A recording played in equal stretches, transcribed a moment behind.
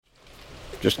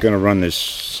Just going to run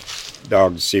this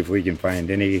dog to see if we can find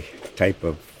any type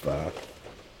of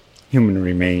human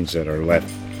remains that are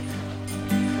left.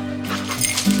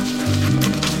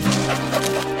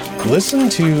 Listen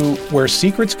to Where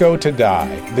Secrets Go to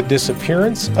Die, The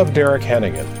Disappearance of Derek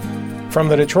Hennigan. From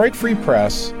the Detroit Free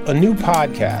Press, a new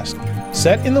podcast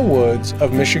set in the woods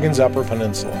of Michigan's Upper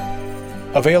Peninsula.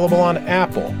 Available on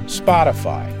Apple,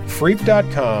 Spotify,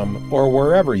 Freep.com, or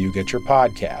wherever you get your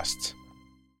podcasts.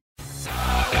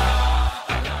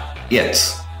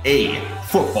 It's a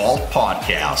football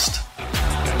podcast.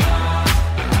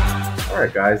 All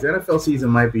right, guys, the NFL season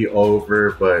might be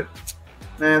over, but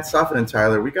man, Safid and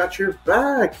Tyler, we got your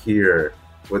back here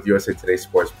with USA Today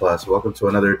Sports Plus. Welcome to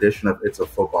another edition of It's a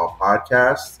Football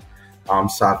Podcast. I'm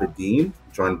Safid, Deen,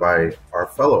 joined by our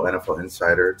fellow NFL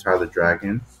insider, Tyler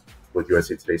Dragon, with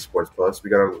USA Today Sports Plus. We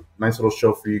got a nice little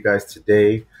show for you guys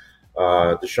today.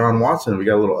 Deshaun Watson, we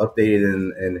got a little update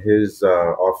in his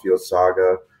off-field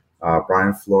saga.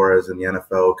 Brian Flores and the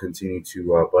NFL continue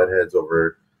to butt heads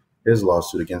over his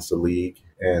lawsuit against the league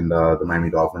and the Miami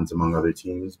Dolphins, among other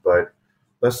teams. But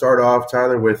let's start off,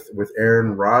 Tyler, with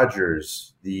Aaron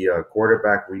Rodgers, the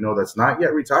quarterback we know that's not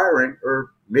yet retiring,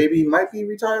 or maybe might be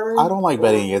retiring. I don't like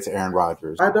betting against Aaron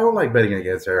Rodgers. I don't like betting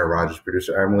against Aaron Rodgers.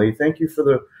 Producer Emily, thank you for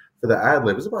the ad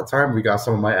lib. It's about time we got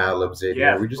some of my ad libs in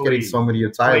here. We're just getting so many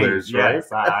of Tyler's, right?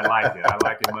 Yes, I like it. I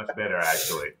like it much better,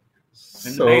 actually.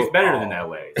 And the Bay's better than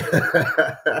LA.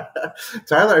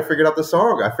 Tyler, I figured out the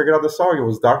song. It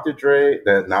was Dr. Dre.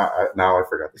 Now I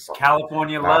forgot the song.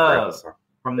 California Love.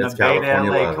 From the Bay to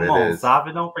LA. Come on,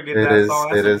 Safid, don't forget that song.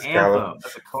 That's an anthem.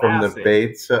 That's a classic. From the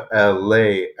Bay to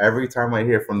LA. Every time I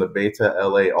hear From the Bay to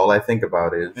LA, all I think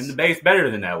about is... And the Bay's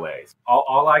better than LA's.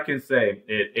 All I can say,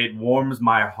 it warms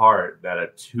my heart that a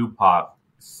Tupac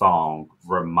song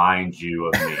reminds you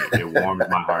of me. It warms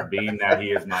my heart, being that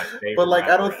he is my favorite. But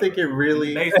I don't think it really...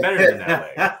 The Bay's better than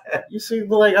LA. You see,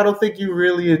 but I don't think you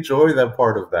really enjoy that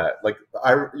part of that.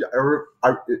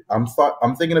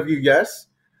 I'm thinking of you, yes.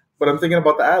 But I'm thinking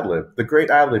about the ad-lib, the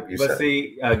great ad-lib you said. But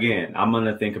see, again, I'm going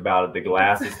to think about it. The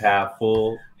glass is half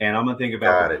full, and I'm going to think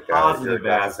about the positive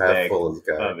aspect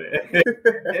of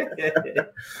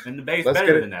it. And the Bay's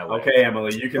better than that. Okay,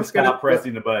 Emily, you can stop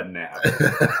pressing the button now.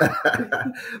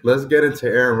 Let's get into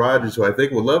Aaron Rodgers, who I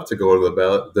think would love to go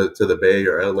to the Bay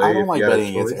or LA. I don't like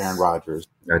betting against Aaron Rodgers.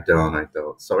 I don't.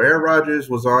 So Aaron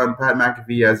Rodgers was on Pat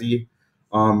McAfee as he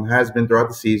has been throughout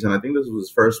the season. I think this was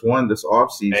his first one this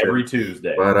offseason. Every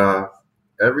Tuesday. But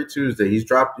every Tuesday. He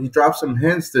dropped some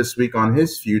hints this week on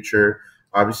his future.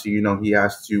 Obviously, he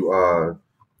has to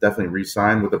definitely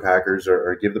re-sign with the Packers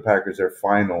or give the Packers their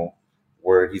final,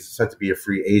 where he's set to be a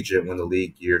free agent when the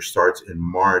league year starts in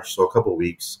March, so a couple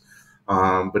weeks.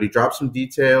 But he dropped some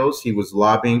details. He was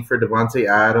lobbying for Davante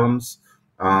Adams.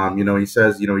 He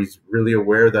says, he's really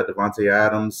aware that Davante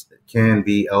Adams can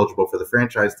be eligible for the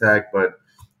franchise tag, but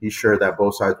he's sure that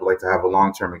both sides would like to have a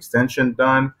long-term extension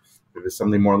done. If it's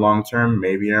something more long-term,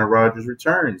 maybe Aaron Rodgers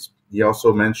returns. He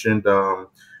also mentioned,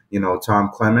 Tom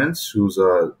Clements, who's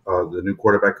the new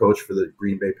quarterback coach for the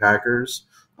Green Bay Packers,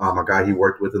 a guy he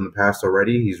worked with in the past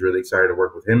already. He's really excited to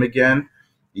work with him again.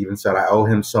 He even said, I owe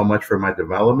him so much for my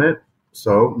development,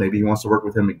 so maybe he wants to work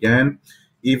with him again.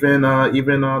 Even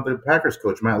the Packers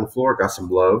coach, Matt LaFleur, got some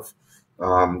love.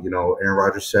 Aaron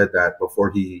Rodgers said that before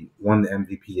he won the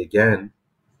MVP again,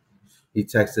 he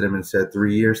texted him and said,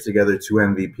 3 years together, 2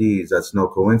 MVPs. That's no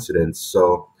coincidence.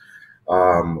 So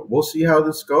we'll see how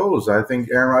this goes. I think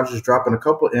Aaron Rodgers is dropping a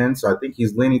couple ends. I think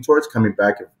he's leaning towards coming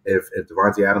back if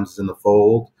Davante Adams is in the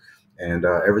fold and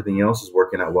everything else is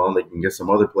working out well and they can get some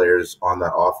other players on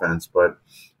that offense. But,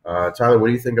 Tyler, what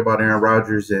do you think about Aaron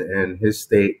Rodgers and his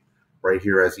state right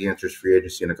here as he enters free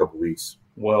agency in a couple weeks?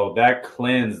 Well, that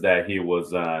cleanse that he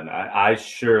was on, I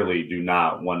surely do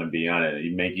not want to be on it.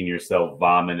 You're making yourself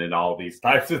vomit and all these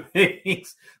types of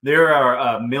things. There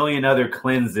are a million other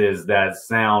cleanses that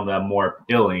sound more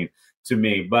appealing to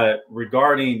me. But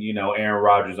regarding, Aaron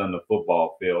Rodgers on the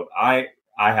football field, I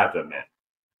have to admit,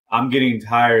 I'm getting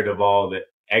tired of all the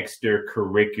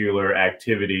extracurricular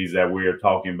activities that we are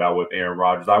talking about with Aaron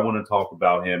Rodgers. I want to talk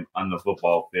about him on the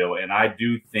football field. And I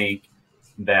do think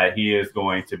that he is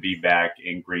going to be back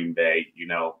in Green Bay.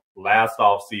 Last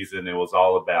offseason, it was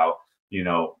all about,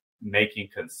 making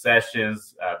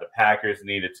concessions. The Packers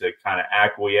needed to kind of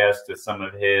acquiesce to some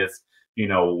of his,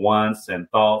 wants and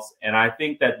thoughts. And I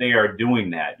think that they are doing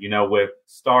that. With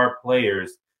star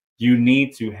players, you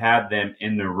need to have them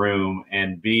in the room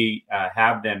and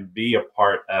have them be a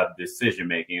part of decision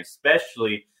making,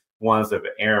 especially ones of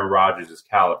Aaron Rodgers'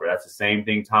 caliber. That's the same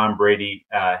thing Tom Brady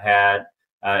had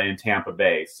in Tampa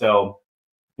Bay. So,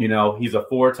 He's a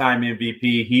 4-time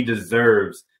MVP. He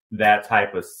deserves that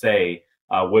type of say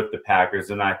with the Packers.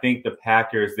 And I think the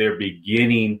Packers, they're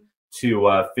beginning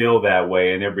to feel that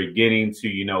way. And they're beginning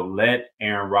to, let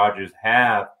Aaron Rodgers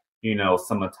have,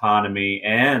 some autonomy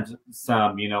and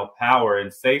some, power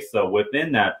and say so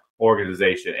within that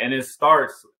organization. And it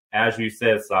starts, as you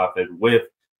said, Safid, with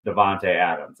Davante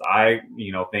Adams. I,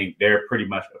 think they're pretty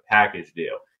much a package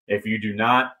deal. If you do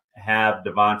not have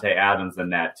Davante Adams in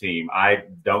that team, I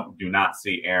do not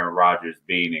see Aaron Rodgers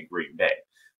being in Green Bay.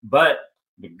 But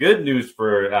the good news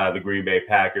for the Green Bay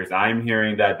Packers, I'm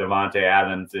hearing that Davante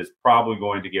Adams is probably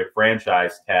going to get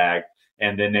franchise tagged,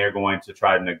 and then they're going to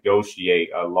try to negotiate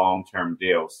a long-term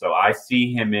deal. So I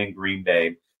see him in Green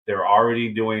Bay. They're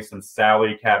already doing some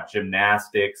salary cap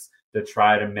gymnastics to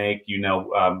try to make,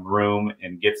 room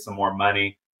and get some more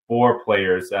money for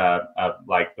players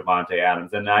like Davante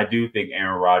Adams. And I do think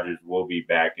Aaron Rodgers will be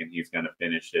back, and he's going to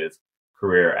finish his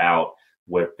career out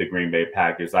with the Green Bay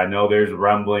Packers. I know there's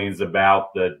rumblings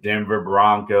about the Denver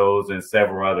Broncos and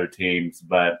several other teams,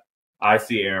 but I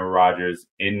see Aaron Rodgers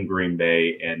in Green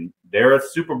Bay, and they're a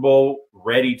Super Bowl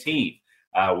ready team.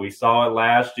 We saw it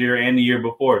last year and the year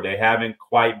before. They haven't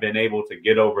quite been able to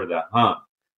get over the hump,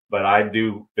 but I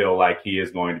do feel like he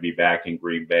is going to be back in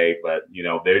Green Bay. But,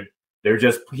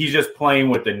 he's just playing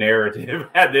with the narrative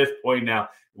at this point now.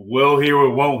 Will he or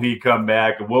won't he come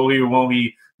back? Will he or won't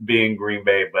he be in Green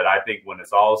Bay? But I think when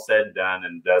it's all said and done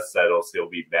and dust settles, he'll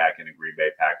be back in a Green Bay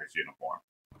Packers uniform.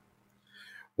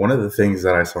 One of the things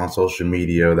that I saw on social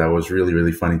media that was really,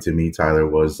 really funny to me, Tyler,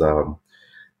 was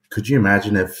could you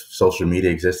imagine if social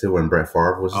media existed when Brett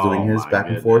Favre was doing his back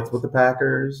and forth with the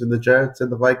Packers and the Jets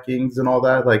and the Vikings and all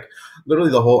that? Like,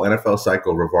 literally the whole NFL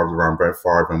cycle revolved around Brett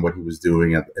Favre and what he was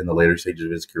doing in the later stages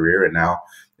of his career. And now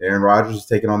Aaron Rodgers is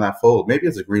taking on that fold. Maybe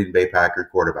it's a Green Bay Packer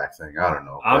quarterback thing. I don't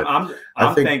know.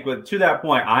 I'm thankful. To that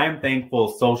point, I am thankful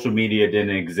social media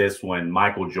didn't exist when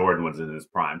Michael Jordan was in his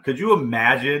prime. Could you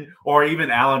imagine? Or even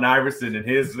Allen Iverson and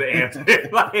his answer?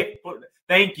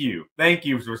 Thank you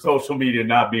for social media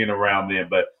not being around then.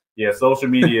 But yeah, social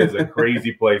media is a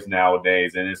crazy place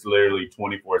nowadays, and it's literally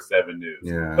 24/7 news.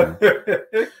 Yeah.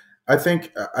 I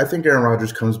think Aaron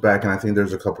Rodgers comes back, and I think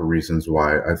there's a couple reasons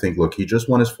why. I think, look, he just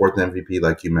won his 4th MVP,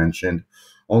 like you mentioned.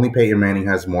 Only Peyton Manning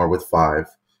has more with 5.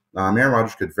 Aaron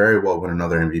Rodgers could very well win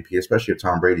another MVP, especially if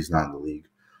Tom Brady's not in the league.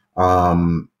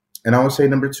 And I would say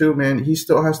number 2, man, he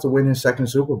still has to win his 2nd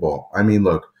Super Bowl. I mean,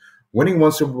 look, winning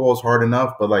 1 Super Bowl is hard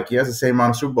enough, but he has the same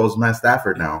amount of Super Bowls as Matt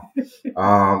Stafford now.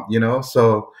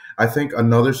 So I think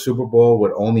another Super Bowl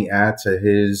would only add to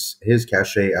his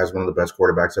cachet as one of the best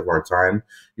quarterbacks of our time.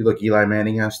 You look, Eli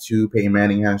Manning has 2, Peyton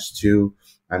Manning has 2.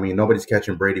 I mean, nobody's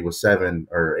catching Brady with 7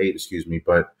 or 8,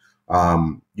 but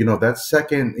that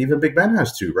second, even Big Ben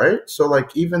has 2, right? So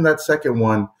even that second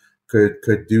one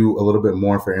could do a little bit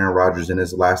more for Aaron Rodgers and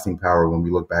his lasting power when we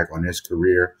look back on his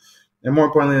career. And more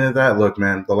importantly than that, look,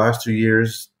 man, the last 2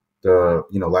 years,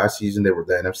 last season they were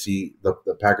the NFC. The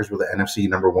Packers were the NFC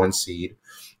number 1 seed.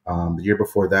 The year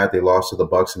before that, they lost to the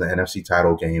Bucs in the NFC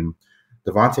title game.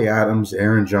 Davante Adams,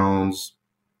 Aaron Jones,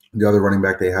 the other running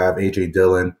back they have, A.J.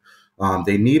 Dillon.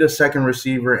 They need a second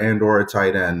receiver and or a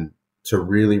tight end to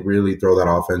really, really throw that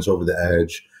offense over the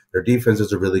edge. Their defense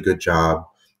does a really good job.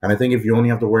 And I think if you only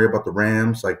have to worry about the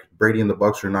Rams, Brady and the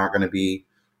Bucs are not going to be,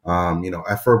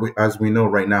 as we know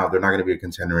right now, they're not going to be a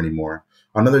contender anymore.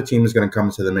 Another team is going to come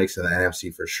into the mix in the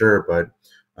NFC for sure, but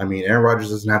I mean, Aaron Rodgers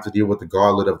doesn't have to deal with the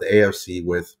gauntlet of the AFC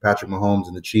with Patrick Mahomes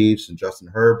and the Chiefs and Justin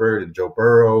Herbert and Joe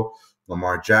Burrow,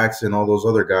 Lamar Jackson, all those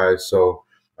other guys. So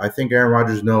I think Aaron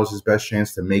Rodgers knows his best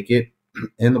chance to make it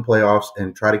in the playoffs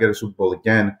and try to get a Super Bowl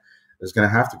again is going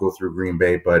to have to go through Green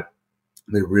Bay, but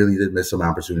they really did miss some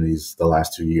opportunities the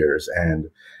last 2 years. And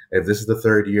if this is the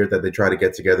 3rd year that they try to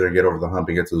get together and get over the hump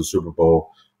and get to the Super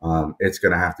Bowl, it's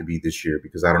going to have to be this year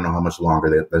because I don't know how much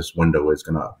longer this window is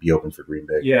going to be open for Green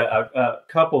Bay. Yeah, a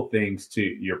couple things to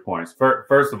your points.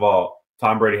 First of all,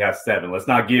 Tom Brady has 7. Let's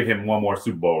not give him one more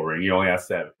Super Bowl ring. He only has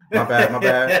 7. My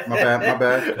bad.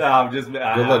 No, good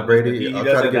luck, Brady.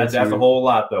 That's a whole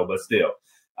lot, though, but still.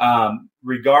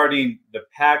 Regarding the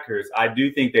Packers, I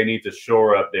do think they need to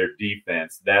shore up their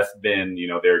defense. That's been,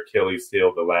 their Achilles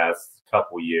heel the last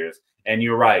couple years. And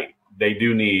you're right. They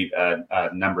do need a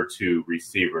number 2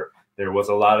 receiver. There was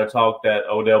a lot of talk that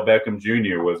Odell Beckham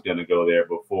Jr. was going to go there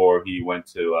before he went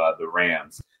to the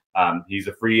Rams. He's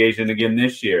a free agent again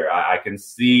this year. I can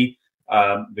see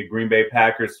the Green Bay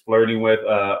Packers flirting with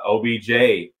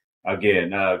OBJ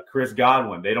again, Chris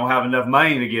Godwin. They don't have enough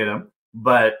money to get him.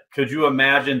 But could you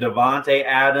imagine Davante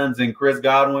Adams and Chris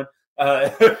Godwin?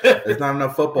 There's not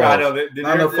enough footballs.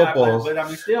 Not enough footballs.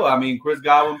 But Chris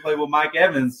Godwin played with Mike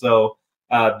Evans, so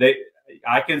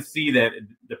I can see that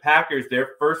the Packers,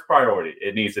 their first priority,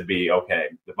 it needs to be, okay,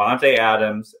 Devontae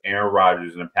Adams, Aaron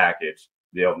Rodgers in a package.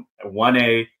 They'll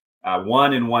 1A,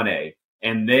 1 and 1A,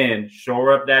 and then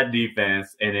shore up that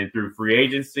defense. And then through free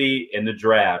agency and the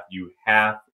draft, you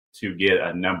have to get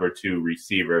a number 2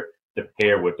 receiver to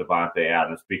pair with Devontae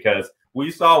Adams, because we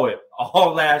saw it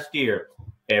all last year.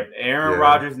 If Aaron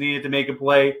Rodgers needed to make a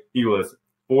play, he was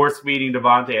force-feeding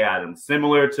Devontae Adams,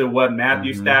 similar to what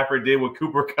Matthew Stafford did with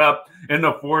Cooper Kupp in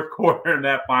the fourth quarter in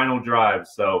that final drive.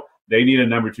 So they need a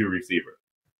number 2 receiver.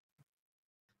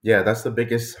 Yeah, that's the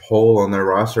biggest hole on their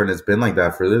roster, and it's been like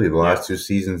that for literally the last 2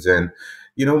 seasons. And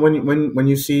when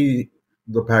you see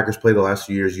the Packers play the last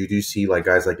few years, you do see like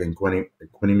guys like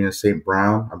Quinnipiac St.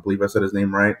 Brown. I believe I said his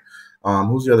name right.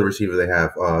 Who's the other receiver they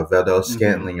have? Valdez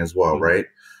Scantling as well, right?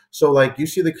 So, like, you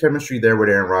see the chemistry there with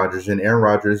Aaron Rodgers, and Aaron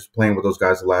Rodgers playing with those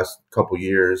guys the last couple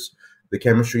years. The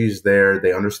chemistry is there.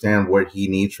 They understand what he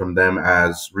needs from them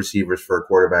as receivers for a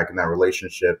quarterback in that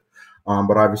relationship.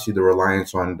 But obviously the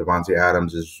reliance on Devontae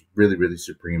Adams is really, really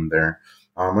supreme there.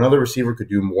 Another receiver could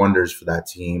do wonders for that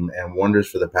team and wonders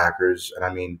for the Packers. And,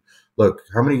 I mean, look,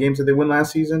 how many games did they win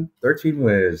last season? 13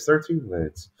 wins.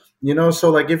 So,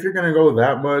 like, if you're going to go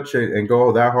that much and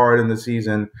go that hard in the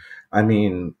season – I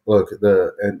mean, look,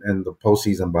 the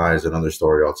postseason bye is another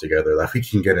story altogether that we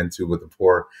can get into with the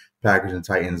poor Packers and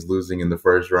Titans losing in the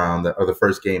first round or the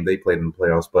first game they played in the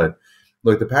playoffs. But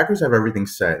look, the Packers have everything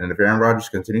set. And if Aaron Rodgers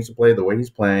continues to play the way he's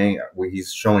playing, where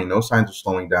he's showing no signs of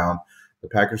slowing down, the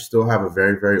Packers still have a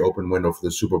very, very open window for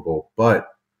the Super Bowl. But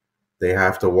they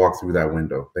have to walk through that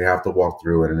window. They have to walk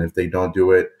through it. And if they don't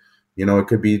do it, it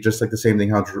could be just like the same thing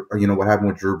how, what happened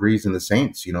with Drew Brees and the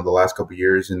Saints, the last couple of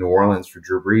years in New Orleans for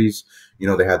Drew Brees. They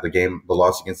had the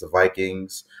loss against the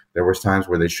Vikings. There was times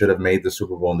where they should have made the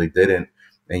Super Bowl and they didn't.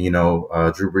 And,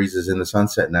 Drew Brees is in the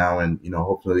sunset now. And,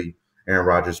 hopefully Aaron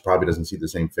Rodgers probably doesn't see the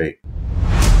same fate.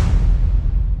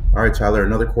 All right, Tyler,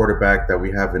 another quarterback that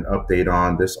we have an update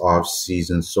on this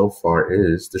offseason so far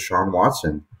is Deshaun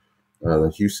Watson,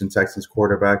 the Houston Texans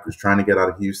quarterback who's trying to get out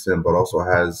of Houston, but also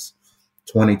has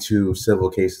 22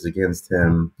 civil cases against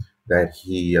him that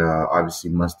he obviously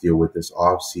must deal with this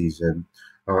offseason.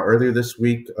 Earlier this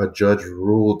week, a judge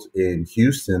ruled in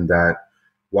Houston that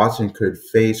Watson could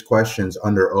face questions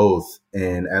under oath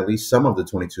in at least some of the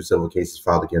 22 civil cases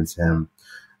filed against him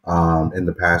in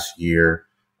the past year.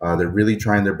 They're really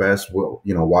trying their best,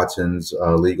 Watson's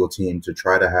legal team, to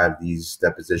try to have these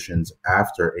depositions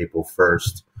after April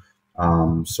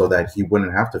 1st so that he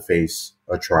wouldn't have to face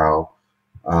a trial.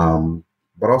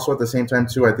 But also at the same time,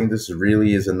 too, I think this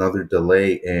really is another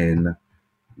delay in,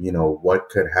 what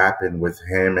could happen with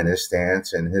him and his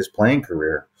stance and his playing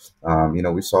career.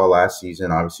 We saw last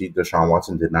season, obviously, Deshaun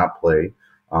Watson did not play,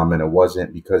 and it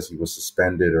wasn't because he was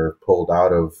suspended or pulled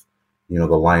out of, the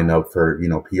lineup for,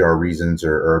 PR reasons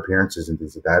or appearances and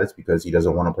things like that. It's because he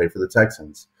doesn't want to play for the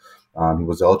Texans. He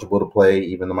was eligible to play.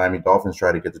 Even the Miami Dolphins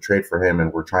tried to get the trade for him,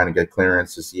 and were trying to get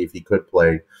clearance to see if he could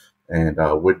play. And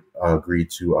would agree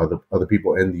to other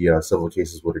people in the civil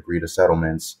cases would agree to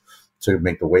settlements to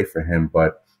make the way for him.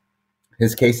 But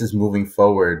his case is moving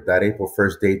forward. That April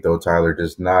 1st date, though, Tyler,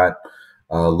 does not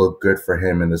look good for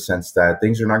him in the sense that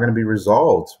things are not going to be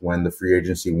resolved when the free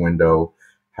agency window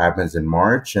happens in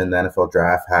March and the NFL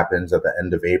draft happens at the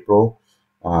end of April.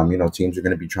 Teams are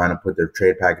going to be trying to put their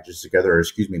trade packages together, or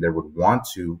they would want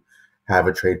to have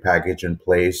a trade package in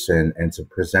place and to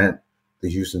present the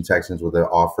Houston Texans with an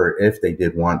offer if they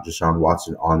did want Deshaun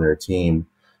Watson on their team.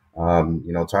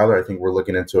 Tyler, I think we're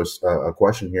looking into a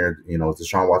question here. Is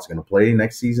Deshaun Watson going to play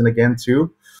next season again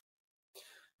too?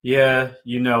 Yeah,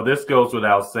 this goes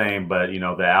without saying, but,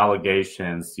 the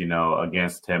allegations,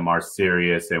 against him are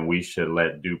serious and we should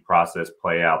let due process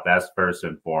play out. That's first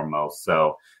and foremost.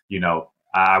 So,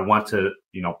 I want to,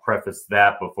 preface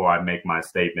that before I make my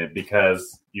statement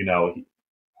because,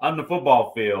 on the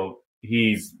football field,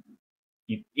 he's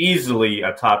easily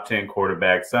a top 10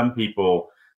 quarterback. Some people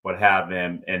would have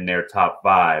him in their top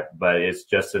 5, but it's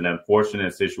just an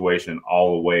unfortunate situation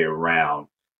all the way around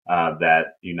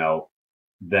that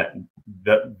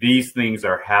these things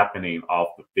are happening off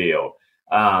the field.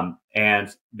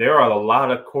 And there are a lot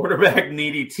of quarterback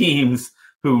needy teams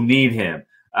who need him.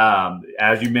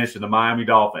 As you mentioned, the Miami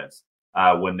Dolphins.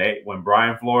 When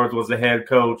Brian Flores was the head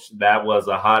coach, that was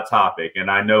a hot topic. And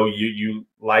I know you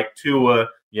like Tua.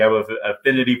 You have an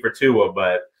affinity for Tua,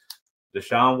 but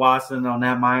Deshaun Watson on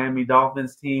that Miami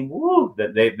Dolphins team,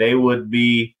 that they would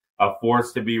be a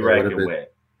force to be reckoned with.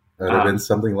 That would have been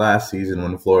something last season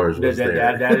when Flores was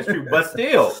there. That is true. But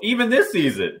still, even this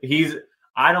season,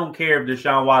 I don't care if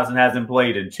Deshaun Watson hasn't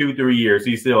played in 2-3 years.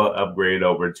 He's still upgraded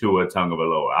over to a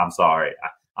Tagovailoa. I'm sorry.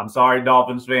 I'm sorry,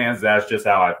 Dolphins fans. That's just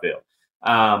how I feel.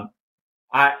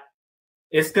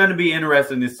 It's going to be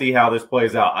interesting to see how this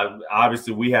plays out.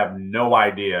 Obviously, we have no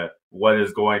idea what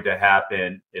is going to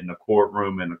happen in the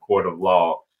courtroom, in the court of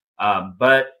law.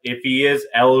 But if he is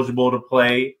eligible to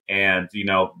play and,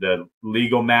 the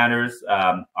legal matters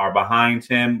are behind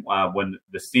him when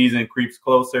the season creeps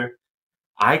closer,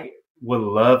 I would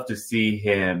love to see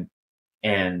him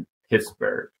in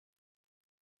Pittsburgh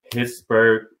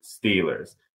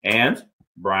Steelers. And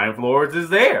Brian Flores is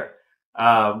there.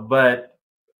 But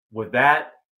with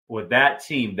that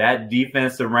team, that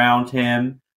defense around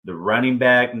him, the running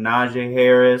back, Najee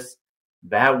Harris,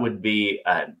 that would be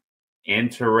an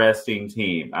interesting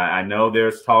team. I know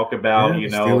there's talk about, the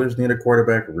Steelers need a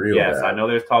quarterback real bad. Yes, I know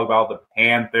there's talk about the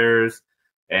Panthers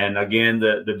and, again,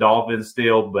 the Dolphins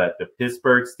still, but the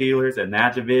Pittsburgh Steelers in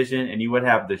that division, and you would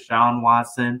have Deshaun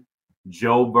Watson,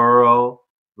 Joe Burrow,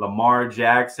 Lamar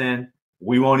Jackson.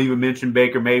 We won't even mention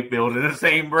Baker Mayfield in the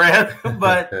same breath,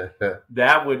 but the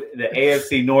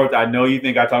AFC North, I know you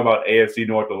think I talk about AFC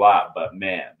North a lot, but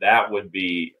man, that would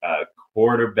be a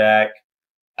quarterback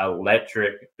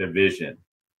electric division.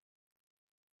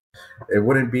 It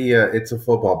wouldn't be It's a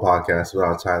Football podcast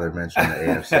without Tyler mentioning the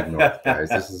AFC North, guys.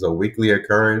 This is a weekly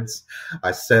occurrence.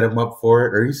 I set him up for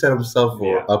it, or he set himself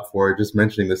up for it, just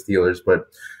mentioning the Steelers, but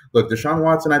look, Deshaun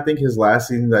Watson, I think his last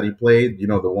season that he played,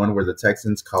 the one where the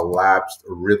Texans collapsed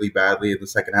really badly in the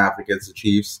second half against the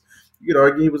Chiefs, you could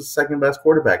argue he was the second best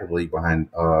quarterback in the league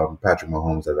behind Patrick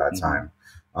Mahomes at that time.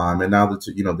 And now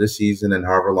that, this season and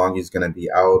however long he's going to be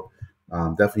out,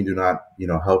 definitely do not,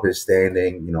 help his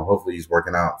standing. Hopefully he's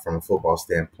working out from a football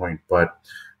standpoint. But,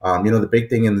 the big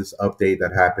thing in this update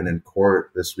that happened in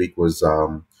court this week was,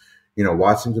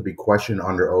 Watson could be questioned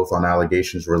under oath on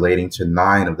allegations relating to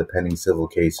 9 of the pending civil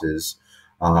cases.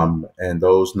 And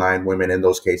those 9 women in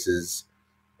those cases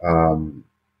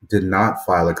did not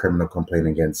file a criminal complaint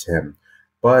against him.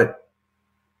 But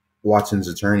Watson's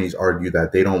attorneys argue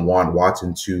that they don't want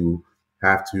Watson to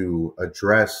have to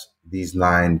address these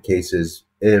 9 cases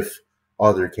if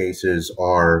other cases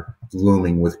are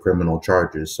looming with criminal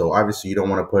charges. So obviously you don't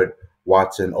want to put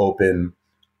Watson open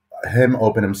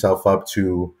himself up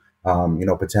to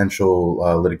potential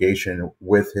litigation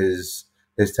with his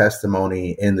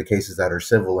testimony in the cases that are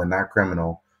civil and not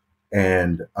criminal.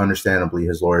 And understandably,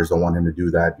 his lawyers don't want him to do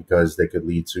that because they could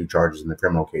lead to charges in the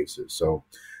criminal cases. So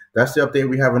that's the update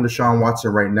we have on Deshaun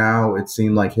Watson right now. It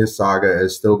seemed like his saga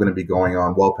is still going to be going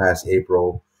on well past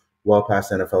April, well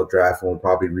past NFL draft, and we'll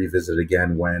probably revisit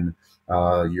again when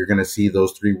you're going to see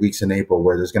those 3 weeks in April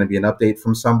where there's going to be an update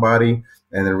from somebody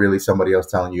and then really somebody else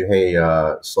telling you, hey,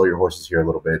 slow your horses here a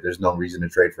little bit. There's no reason to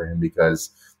trade for him because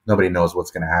nobody knows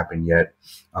what's going to happen yet,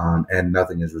 and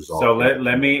nothing is resolved. So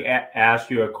let me ask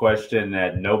you a question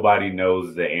that nobody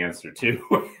knows the answer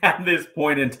to at this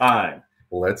point in time.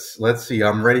 Let's see.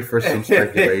 I'm ready for some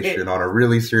speculation on a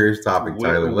really serious topic,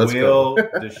 Tyler. Let's go. Will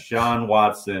Deshaun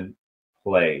Watson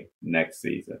play next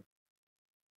season?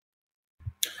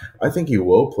 I think he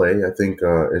will play. I think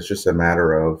it's just a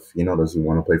matter of, does he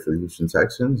want to play for the Houston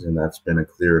Texans? And that's been a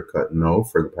clear-cut no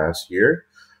for the past year.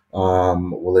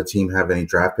 Will the team have any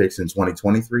draft picks in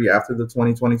 2023 after the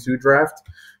 2022 draft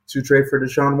to trade for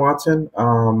Deshaun Watson?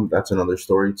 That's another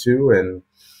story, too. And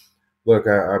look,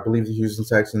 I believe the Houston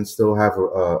Texans still have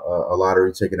a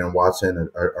lottery ticket in Watson,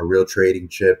 a real trading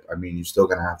chip. I mean, you're still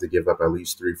going to have to give up at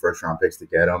least 3 first-round picks to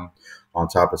get him on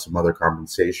top of some other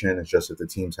compensation. It's just that the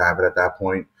teams have it at that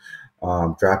point.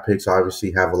 Draft picks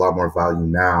obviously have a lot more value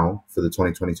now for the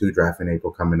 2022 draft in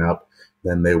April coming up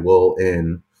than they will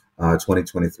in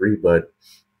 2023. But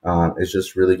it's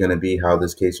just really going to be how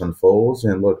this case unfolds.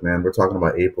 And look, man, we're talking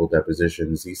about April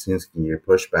depositions. These things can get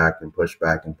pushed back and pushed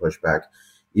back and pushed back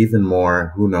even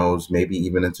more. Who knows? Maybe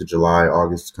even into July,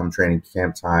 August, come training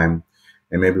camp time,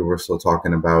 and maybe we're still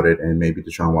talking about it, and maybe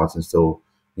Deshaun Watson's still,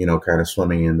 kind of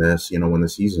swimming in this, when the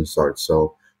season starts.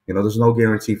 So, there's no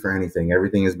guarantee for anything.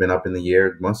 Everything has been up in the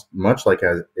air, much like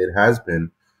it has been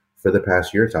for the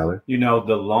past year, Tyler.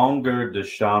 The longer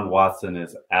Deshaun Watson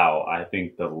is out, I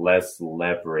think the less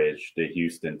leverage the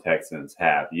Houston Texans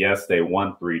have. Yes, they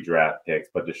won 3 draft picks,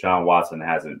 but Deshaun Watson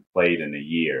hasn't played in a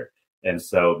year. And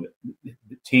so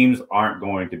teams aren't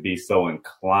going to be so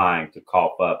inclined to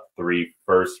cough up 3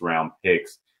 first-round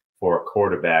picks for a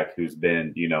quarterback who's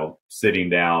been, sitting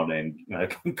down and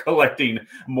collecting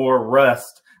more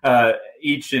rust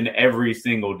each and every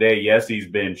single day. Yes, he's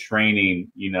been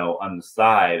training, on the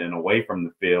side and away from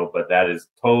the field, but that is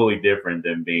totally different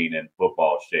than being in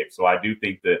football shape. So I do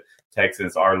think the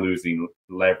Texans are losing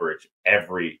leverage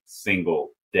every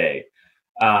single day.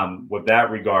 With that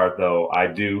regard, though, I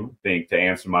do think, to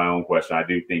answer my own question, I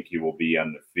do think he will be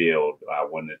on the field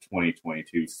when the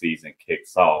 2022 season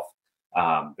kicks off.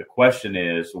 The question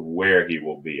is where he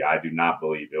will be. I do not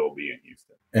believe it will be in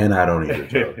Houston. And I don't either,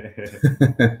 Joe.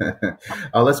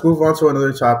 Let's move on to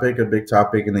another topic, a big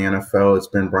topic in the NFL. It's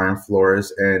been Brian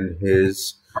Flores and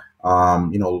his,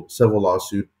 civil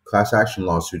lawsuit, class action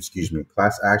lawsuit against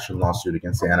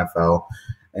the NFL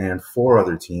and 4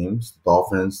 other teams: the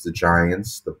Dolphins, the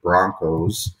Giants, the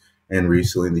Broncos, and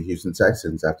recently the Houston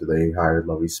Texans after they hired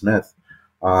Lovie Smith.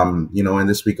 In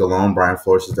this week alone, Brian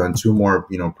Flores has done 2 more,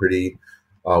 pretty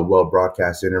well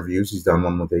broadcast interviews. He's done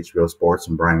one with HBO Sports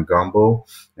and Brian Gumbo,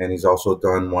 and he's also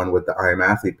done one with the I Am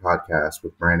Athlete podcast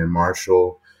with Brandon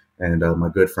Marshall and my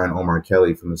good friend Omar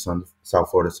Kelly from the South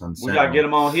Florida Sun. We gotta get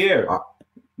him on here.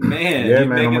 Man, yeah,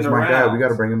 man, Omar's my guy. We got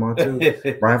to bring him on too.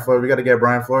 Brian Flores, we got to get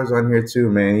Brian Flores on here too,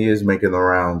 man. He is making the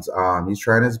rounds. He's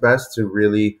trying his best to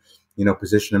really,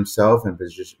 position himself and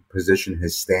position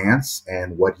his stance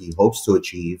and what he hopes to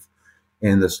achieve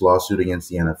in this lawsuit against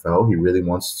the NFL. He really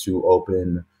wants to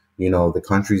open, the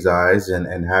country's eyes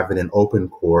and have it an open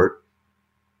court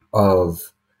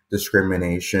of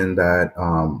discrimination that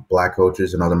Black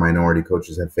coaches and other minority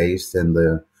coaches have faced in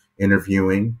the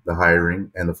interviewing, the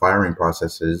hiring, and the firing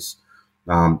processes,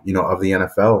 of the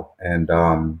NFL. And,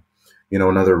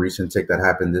 another recent take that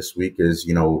happened this week is,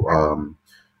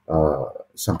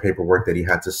 some paperwork that he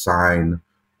had to sign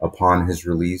upon his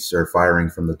release or firing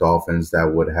from the Dolphins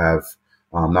that would have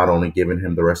not only given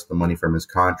him the rest of the money from his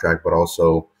contract, but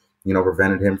also,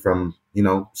 prevented him from,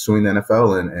 suing the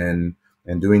NFL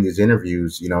and doing these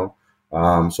interviews,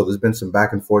 So there's been some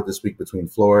back and forth this week between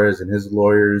Flores and his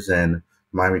lawyers and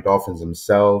Miami Dolphins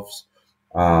themselves,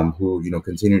 who,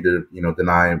 continue to,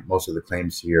 deny most of the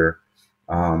claims here.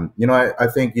 I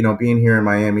think, being here in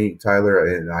Miami, Tyler,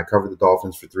 and I covered the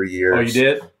Dolphins for 3 years. Oh, you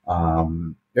did? I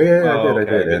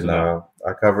did. And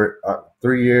I covered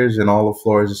 3 years, and all of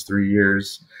Flores' 3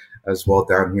 years as well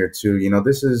down here too.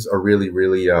 This is a really,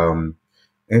 really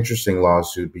interesting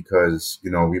lawsuit because,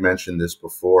 we mentioned this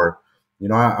before.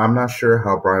 I'm not sure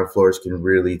how Brian Flores can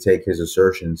really take his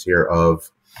assertions here of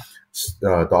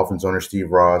Dolphins owner Steve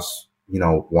Ross,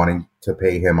 wanting to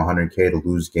pay him $100K to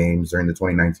lose games during the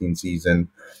 2019 season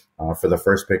for the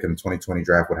first pick in the 2020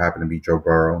 draft would happen to be Joe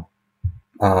Burrow.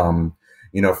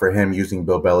 For him using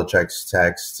Bill Belichick's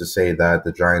text to say that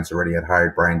the Giants already had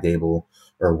hired Brian Dable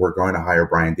or were going to hire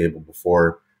Brian Dable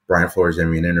before Brian Flores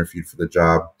even interviewed for the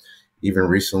job. Even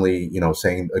recently,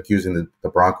 accusing the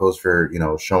Broncos for,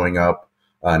 showing up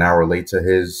an hour late to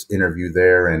his interview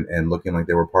there and looking like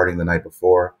they were partying the night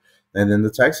before. And then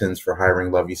the Texans for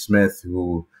hiring Lovie Smith,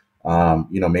 who,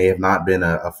 may have not been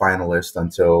a finalist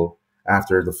until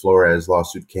after the Flores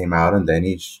lawsuit came out. And then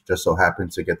he just so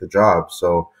happened to get the job.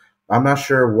 So I'm not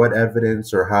sure what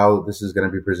evidence or how this is going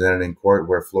to be presented in court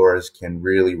where Flores can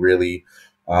really, really,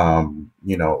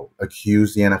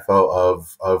 accuse the NFL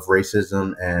of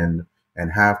racism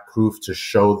and have proof to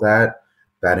show that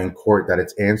in court, that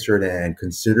it's answered and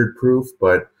considered proof.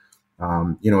 But,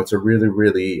 it's a really,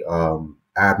 really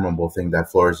admirable thing that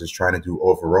Flores is trying to do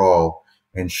overall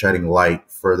and shedding light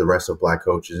for the rest of Black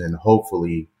coaches and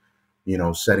hopefully,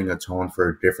 setting a tone for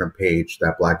a different page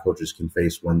that Black coaches can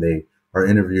face when they are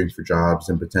interviewing for jobs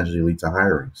and potentially lead to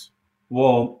hirings.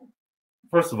 Well,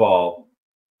 first of all,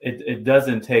 it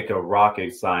doesn't take a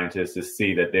rocket scientist to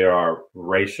see that there are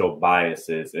racial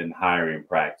biases in hiring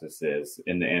practices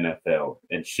in the NFL.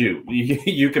 And shoot,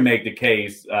 you can make the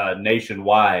case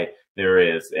nationwide there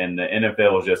is, and the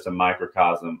NFL is just a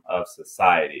microcosm of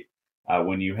society.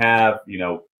 When you have,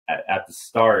 at the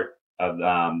start of,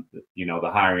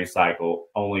 the hiring cycle,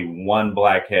 only one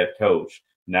Black head coach.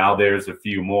 Now there's a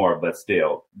few more, but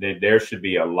still, there should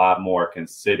be a lot more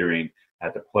considering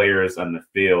that the players on the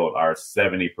field are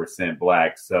 70%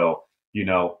 Black. So,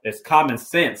 it's common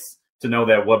sense to know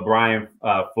that what Brian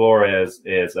Flores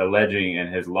is alleging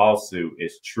in his lawsuit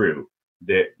is true.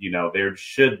 That, there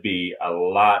should be a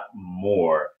lot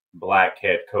more Black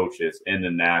head coaches in the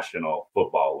National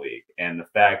Football League. And the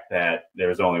fact that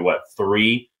there's only,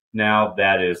 3 now,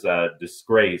 that is a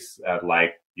disgrace,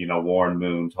 like, Warren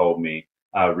Moon told me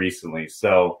recently.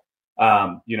 So,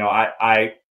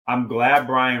 I'm glad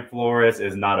Brian Flores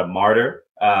is not a martyr.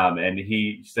 And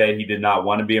he said he did not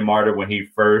want to be a martyr when he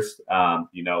first,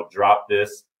 dropped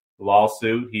this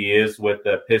lawsuit. He is with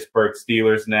the Pittsburgh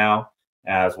Steelers now.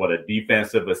 as a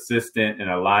defensive assistant and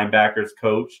a linebackers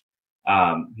coach.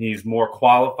 He's more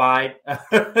qualified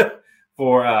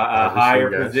for a higher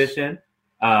position.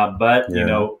 But,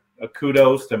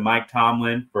 kudos to Mike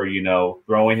Tomlin for,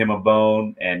 throwing him a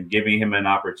bone and giving him an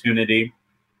opportunity.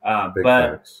 But,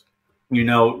 facts.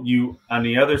 You on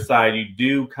the other side, you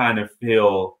do kind of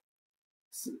feel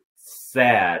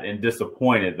sad and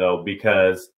disappointed, though,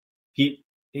 because he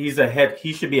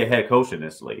should be a head coach in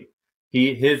this league.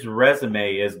 His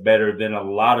resume is better than a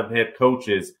lot of head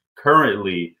coaches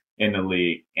currently in the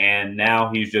league, and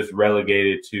now he's just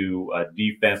relegated to a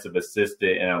defensive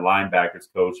assistant and a linebackers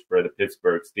coach for the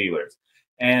Pittsburgh Steelers.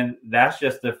 And that's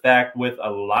just the fact with a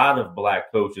lot of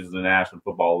black coaches in the National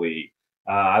Football League.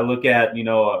 I look at,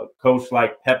 a coach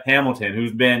like Pep Hamilton,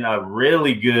 who's been a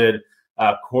really good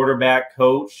quarterback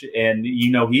coach, and,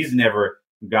 he's never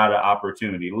got an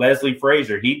opportunity. Leslie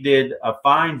Frazier, he did a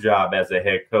fine job as a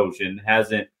head coach and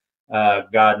hasn't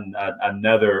gotten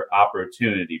another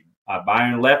opportunity.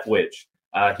 Byron Leftwich,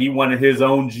 he wanted his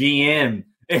own GM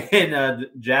in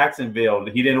Jacksonville.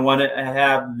 He didn't want to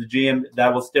have the GM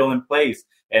that was still in place,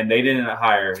 and they didn't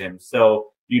hire him.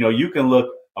 So, you can look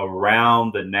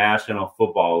around the National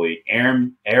Football League.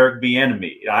 Eric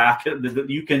Bieniemy.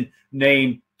 You can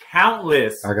name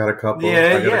countless. I got a couple. Too.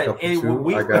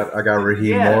 I got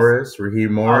Raheem Morris.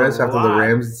 Raheem Morris after the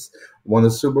Rams won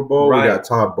the Super Bowl. Right. We got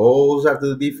Todd Bowles after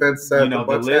the defense that the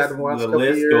Bucs had in the last couple years. The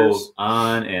list goes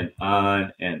on and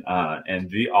on and on.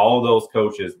 And all those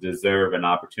coaches deserve an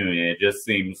opportunity. It just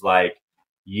seems like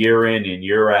year in and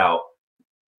year out,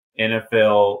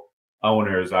 NFL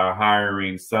owners are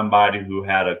hiring somebody who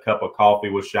had a cup of coffee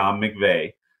with Sean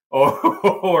McVay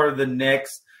or the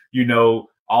next,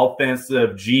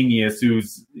 offensive genius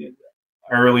who's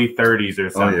early 30s or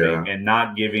something, and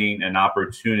not giving an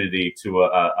opportunity to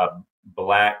a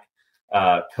black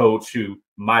coach who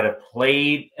might have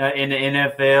played in the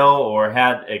NFL or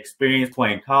had experience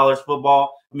playing college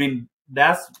football. I mean,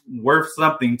 that's worth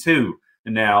something too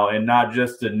now, and not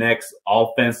just the next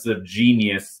offensive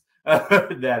genius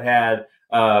that had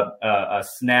a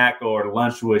snack or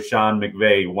lunch with Sean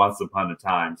McVay once upon a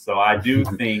time. So I do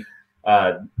think,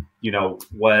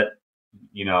 what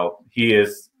he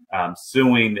is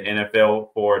suing the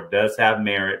NFL for does have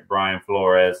merit, Brian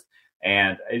Flores.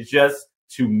 And it's just,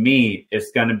 to me,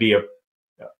 it's going to be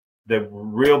the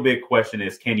real big question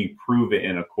is, can you prove it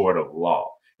in a court of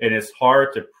law? And it's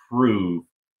hard to prove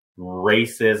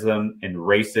racism and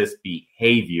racist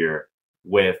behavior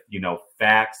with,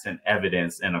 facts and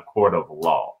evidence in a court of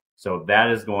law. So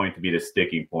that is going to be the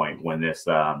sticking point when this,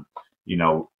 the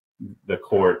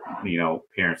court,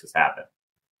 appearances happen.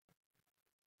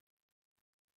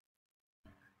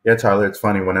 Yeah, Tyler, it's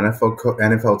funny when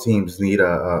NFL teams need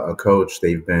a coach.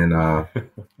 They've been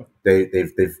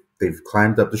they've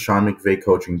climbed up the Sean McVay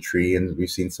coaching tree, and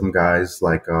we've seen some guys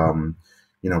like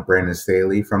Brandon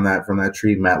Staley from that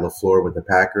tree, Matt LaFleur with the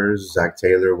Packers, Zach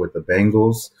Taylor with the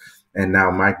Bengals, and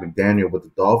now Mike McDaniel with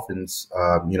the Dolphins.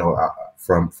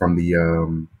 From the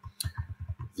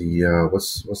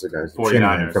what's the guy's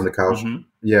 49ers from the college,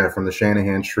 from the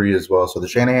Shanahan tree as well. So the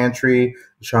Shanahan tree,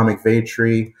 the Sean McVay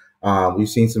tree. We've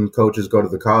seen some coaches go to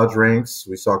the college ranks.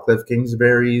 We saw Cliff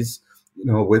Kingsbury's,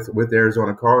 with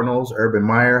Arizona Cardinals. Urban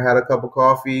Meyer had a cup of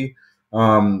coffee,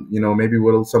 maybe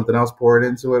with something else poured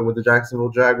into it with the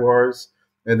Jacksonville Jaguars.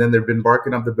 And then they've been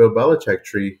barking up the Bill Belichick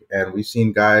tree. And we've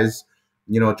seen guys,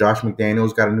 Josh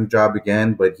McDaniels got a new job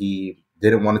again, but he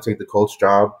didn't want to take the Colts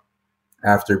job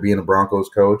after being a Broncos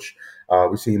coach.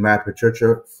 We've seen Matt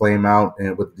Patricia flame out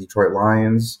with the Detroit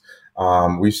Lions.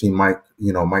 We've seen Mike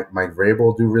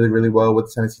Vrabel do really, really well with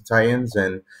the Tennessee Titans.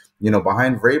 And,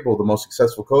 behind Vrabel, the most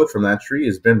successful coach from that tree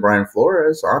has been Brian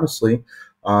Flores, honestly.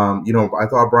 I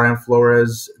thought Brian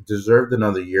Flores deserved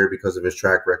another year because of his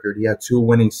track record. He had 2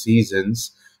 winning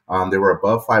seasons. They were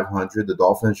above 500. The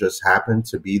Dolphins just happened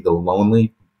to be the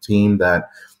lonely team that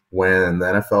when the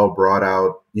NFL brought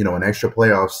out, an extra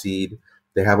playoff seed,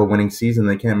 they have a winning season,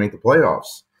 they can't make the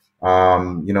playoffs.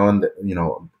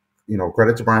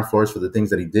 Credit to Brian Flores for the things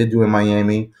that he did do in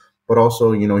Miami, but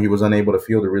also, he was unable to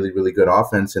field a really, really good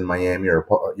offense in Miami, or,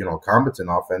 a competent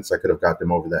offense that could have got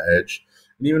them over the edge.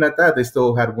 And even at that, they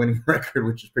still had a winning record,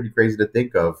 which is pretty crazy to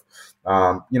think of.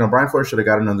 Brian Flores should have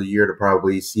got another year to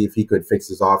probably see if he could fix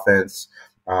his offense.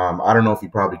 I don't know if he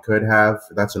probably could have.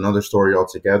 That's another story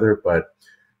altogether, but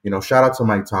shout out to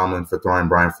Mike Tomlin for throwing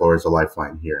Brian Flores a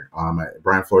lifeline here.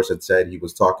 Brian Flores had said he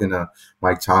was talking to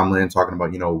Mike Tomlin, talking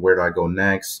about, where do I go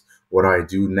next? What do I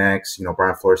do next?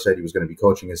 Brian Flores said he was going to be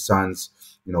coaching his sons,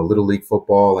 Little League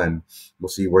football, and we'll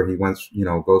see where he went,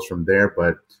 goes from there.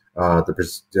 But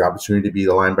The opportunity to be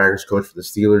the linebackers coach for the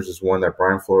Steelers is one that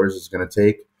Brian Flores is going to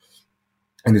take,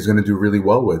 and he's going to do really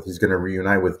well with. He's going to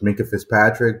reunite with Minkah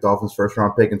Fitzpatrick, Dolphins'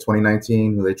 first-round pick in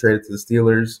 2019, who they traded to the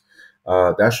Steelers.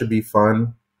 That should be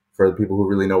fun for the people who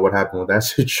really know what happened with that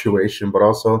situation. But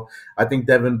also, I think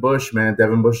Devin Bush, man.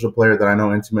 Devin Bush is a player that I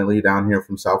know intimately down here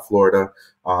from South Florida.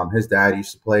 His dad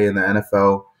used to play in the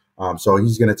NFL. So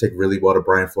he's going to take really well to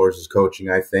Brian Flores' coaching,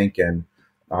 I think. And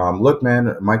look,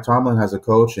 man, Mike Tomlin has a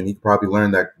coach, and he could probably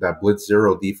learn that blitz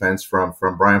zero defense from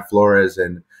Brian Flores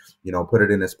and, put it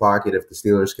in his pocket if the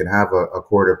Steelers can have a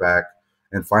quarterback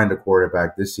and find a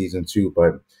quarterback this season too.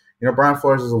 But, Brian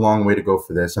Flores is a long way to go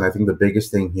for this. And I think the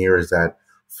biggest thing here is that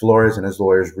Flores and his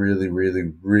lawyers really,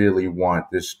 really, really want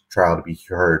this trial to be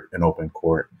heard in open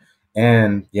court.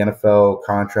 And the NFL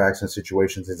contracts and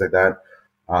situations, things like that,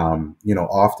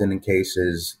 often in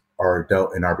cases are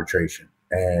dealt in arbitration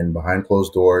and behind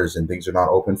closed doors, and things are not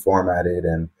open formatted.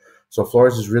 And so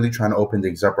Flores is really trying to open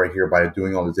things up right here by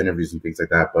doing all these interviews and things like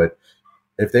that. But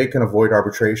if they can avoid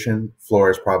arbitration,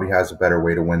 Flores probably has a better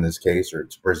way to win this case or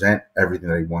to present everything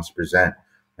that he wants to present.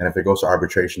 And if it goes to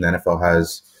arbitration, the NFL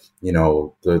has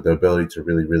the ability to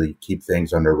really, really keep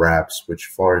things under wraps, which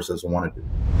Flores doesn't want to do.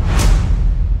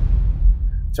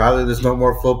 Tyler, there's no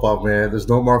more football, man. There's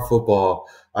no more football.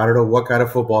 I don't know what kind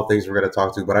of football things we're going to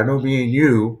talk to, but I know me and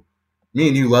you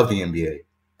love the NBA.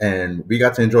 And we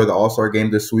got to enjoy the All-Star game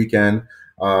this weekend.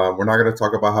 We're not going to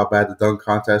talk about how bad the dunk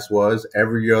contest was.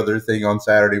 Every other thing on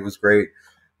Saturday was great.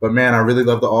 But, man, I really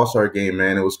love the All-Star game,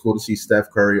 man. It was cool to see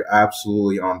Steph Curry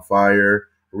absolutely on fire,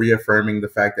 reaffirming the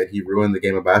fact that he ruined the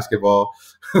game of basketball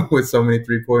with so many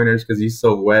three-pointers because he's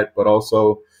so wet. But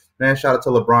also, man, shout out to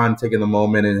LeBron taking the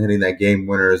moment and hitting that game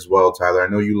winner as well, Tyler. I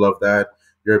know you love that.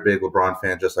 You're a big LeBron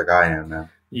fan just like I am, man.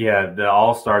 Yeah, the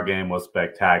All-Star game was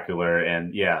spectacular.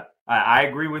 And, yeah, I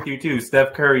agree with you, too.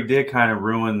 Steph Curry did kind of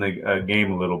ruin the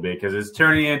game a little bit because it's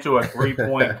turning into a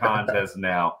three-point contest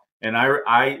now. And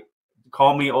I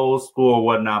call me old school or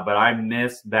whatnot, but I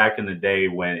miss back in the day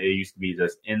when it used to be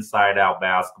just inside-out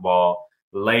basketball,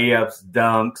 layups,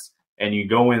 dunks, and you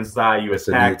go inside, you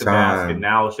attack the basket.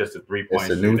 Now it's just a three-point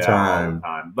shootout all the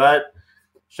time. But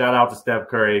shout out to Steph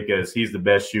Curry because he's the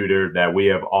best shooter that we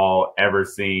have all ever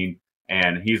seen,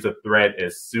 and he's a threat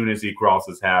as soon as he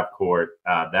crosses half court.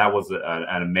 That was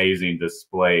an amazing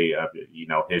display of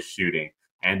his shooting.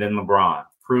 And then LeBron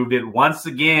proved it once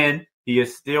again. He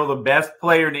is still the best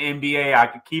player in the NBA. I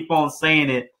could keep on saying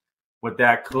it with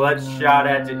that clutch shot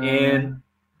at the end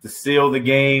to seal the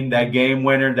game, that game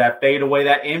winner, that fadeaway,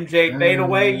 that MJ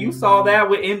fadeaway. You saw that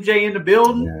with MJ in the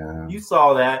building. Yeah. You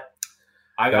saw that.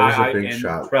 That was a big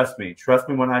shot. Trust me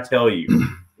when I tell you.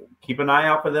 Keep an eye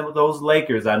out for them with those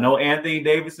Lakers. I know Anthony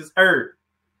Davis is hurt,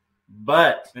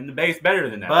 and the base better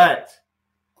than that. But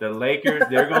the Lakers,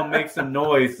 they're going to make some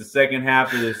noise the second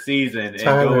half of the season. And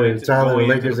the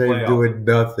Lakers ain't doing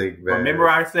nothing, man. Remember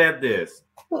I said this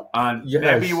on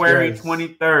February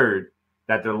 23rd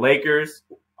that the Lakers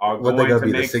are going to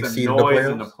make some noise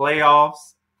in the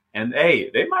playoffs. And, hey,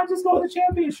 they might just go to the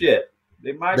championship.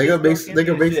 They're going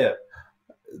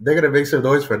to make some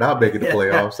noise for not making the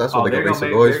playoffs. That's what they're going to make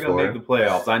some noise for. They're going to make the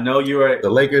playoffs. I know the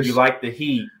Lakers. You like the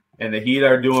Heat, and the Heat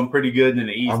are doing pretty good in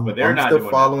the East, but they're not doing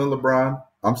LeBron.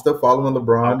 I'm still following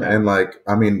LeBron, and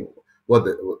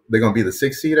they're going to be the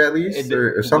 6th seed at least,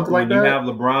 or something like that? When you have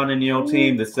LeBron in your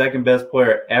team, the second best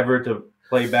player ever to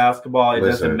play basketball, it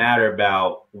doesn't matter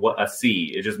about what a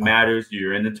seed. It just matters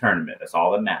you're in the tournament. That's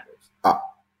all that matters.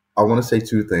 I want to say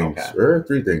 2 things, or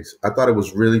 3 things. I thought it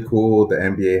was really cool the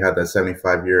NBA had that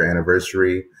 75-year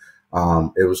anniversary.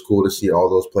 It was cool to see all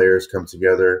those players come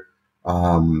together.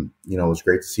 It was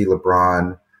great to see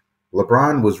LeBron.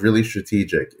 LeBron was really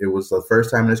strategic. It was the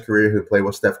first time in his career he played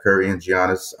with Steph Curry and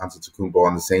Giannis Antetokounmpo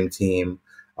on the same team.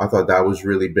 I thought that was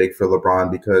really big for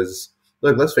LeBron because,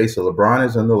 look, let's face it, LeBron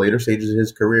is in the later stages of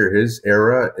his career. His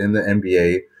era in the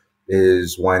NBA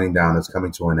is winding down. It's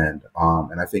coming to an end.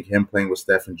 And I think him playing with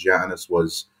Steph and Giannis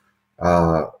was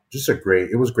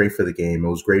it was great for the game. It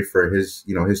was great for his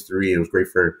three. It was great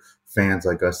for fans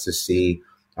like us to see.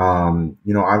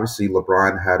 Obviously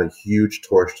LeBron had a huge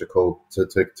torch to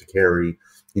carry,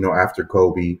 after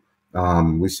Kobe.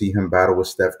 We see him battle with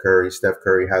Steph Curry. Steph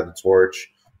Curry had the torch.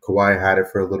 Kawhi had it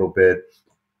for a little bit.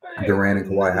 Durant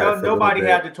and Kawhi had it for a little bit. Nobody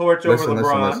had the torch over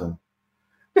LeBron.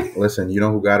 Listen, you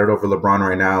know who got it over LeBron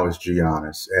right now is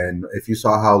Giannis. And if you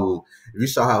saw how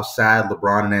sad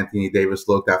LeBron and Anthony Davis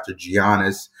looked after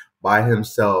Giannis by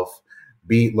himself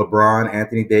beat LeBron,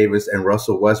 Anthony Davis, and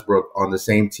Russell Westbrook on the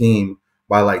same team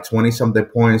by like 20-something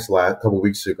points a couple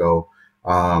weeks ago.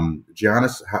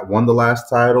 Giannis won the last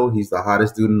title. He's the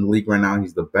hottest dude in the league right now.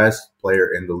 He's the best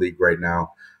player in the league right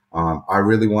now. I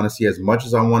really want to see, as much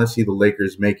as I want to see the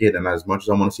Lakers make it, and as much as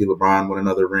I want to see LeBron win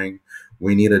another ring,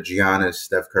 we need a Giannis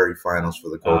Steph Curry finals for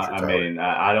the culture.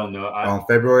 I don't know. On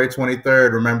February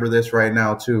 23rd, remember this right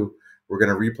now, too. We're going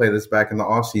to replay this back in the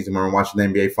offseason when we're watching the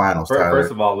NBA Finals, Tyler.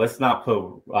 First of all, let's not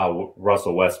put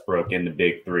Russell Westbrook in the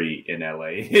big three in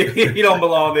LA. He don't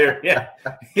belong there. Yeah,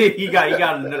 you got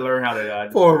to learn how to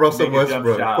poor Russell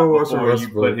Westbrook. You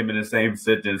put him in the same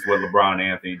sentence with LeBron and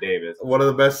Anthony Davis. One of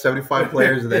the best 75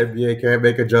 players in the NBA can't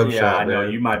make a jump shot. I know.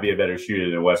 Man. You might be a better shooter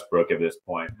than Westbrook at this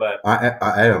point, but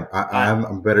I am. I'm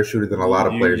a better shooter than a lot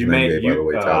of players in the NBA. By the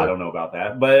way, Tyler. I don't know about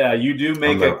that, but you do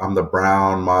make I'm the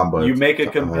Brown Mamba. You make a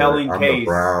compelling case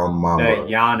Brown Mamba. That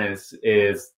Giannis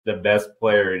is the best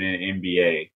player in the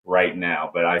NBA right now,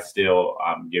 but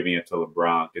I'm giving it to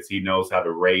LeBron because he knows how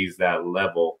to raise that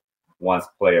level once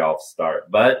playoffs start.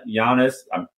 But Giannis,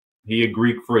 he a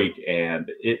Greek freak,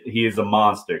 and he is a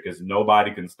monster because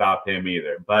nobody can stop him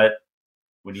either. But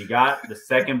when you got the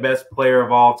second best player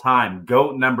of all time,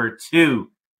 GOAT number 2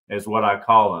 is what I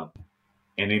call him.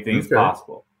 Anything's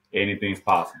possible. Anything's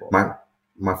possible.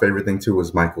 My favorite thing, too,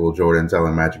 was Michael Jordan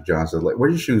telling Magic Johnson, like, where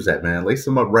your shoes at, man? Lace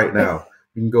them up right now.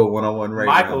 You can go one-on-one right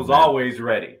Michael's now. Michael's always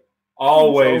ready.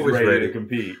 Always ready to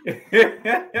compete.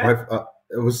 It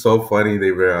was so funny.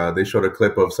 They showed a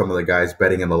clip of some of the guys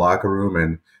betting in the locker room,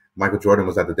 and Michael Jordan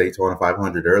was at the Daytona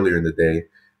 500 earlier in the day.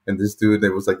 And this dude,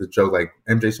 there was like the joke, like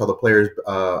MJ saw the players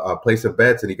place some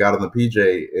bets, and he got on the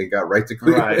PJ and got right to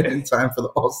Cleveland in time for the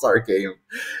All-Star game.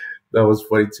 That was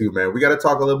funny too, man. We got to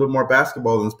talk a little bit more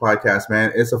basketball in this podcast,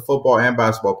 man. It's a football and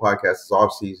basketball podcast. It's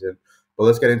off season, but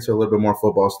let's get into a little bit more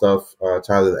football stuff.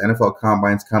 Tyler, the NFL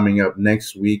Combine's coming up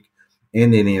next week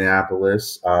in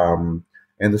Indianapolis, and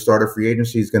the start of free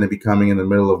agency is going to be coming in the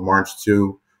middle of March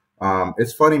too.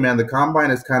 It's funny, man. The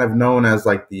Combine is kind of known as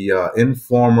like the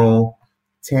informal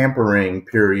tampering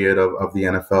period of the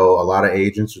NFL. A lot of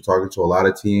agents are talking to a lot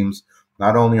of teams.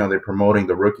 Not only are they promoting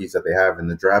the rookies that they have in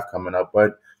the draft coming up,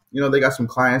 but they got some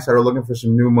clients that are looking for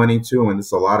some new money too, and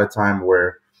it's a lot of time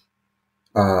where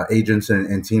agents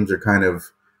and teams are kind of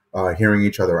hearing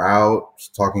each other out,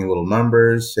 talking little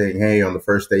numbers, saying, hey, on the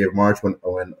first day of March when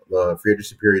the free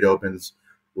agency period opens,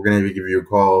 we're going to give you a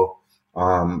call.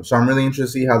 So I'm really interested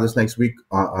to see how this next week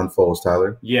unfolds,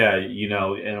 Tyler. Yeah,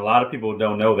 and a lot of people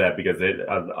don't know that because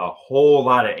a whole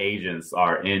lot of agents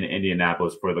are in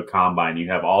Indianapolis for the Combine. You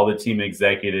have all the team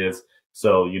executives.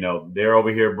 So, they're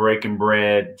over here breaking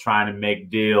bread, trying to make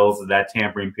deals. That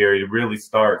tampering period really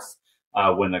starts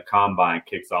when the Combine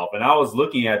kicks off. And I was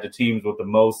looking at the teams with the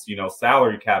most,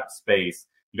 salary cap space.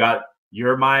 You got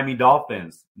your Miami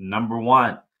Dolphins, number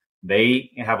 1.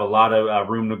 They have a lot of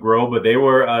room to grow, but they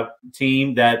were a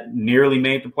team that nearly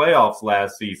made the playoffs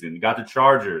last season. You got the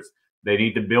Chargers. They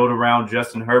need to build around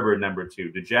Justin Herbert, number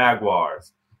 2. The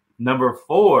Jaguars, number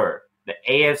 4. The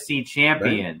AFC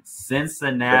champion,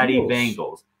 Cincinnati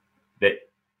Bengals.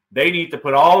 They need to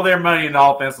put all their money in the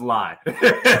offensive line. And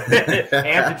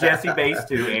the Jesse Bates,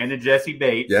 too. And the Jesse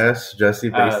Bates. Yes, Jesse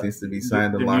Bates needs to be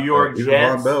signed. The New York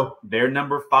Jets, they're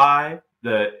number 5.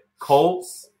 The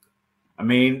Colts,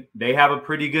 they have a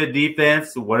pretty good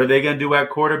defense. What are they going to do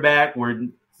at quarterback? We're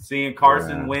seeing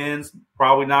Carson Wentz,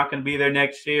 probably not going to be there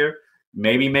next year.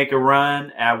 Maybe make a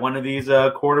run at one of these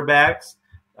quarterbacks.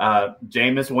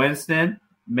 Jameis Winston,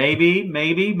 maybe.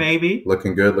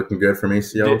 Looking good from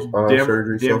ACL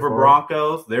surgery. Denver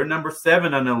Broncos, they're number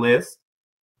 7 on the list.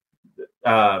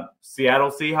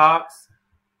 Seattle Seahawks.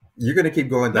 You're gonna keep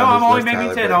going down. No, I'm only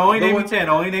naming 10.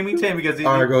 Only naming 10 because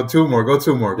all right, go two more.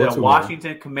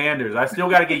 Washington Commanders. I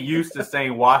still got to get used to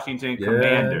saying Washington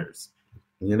Commanders.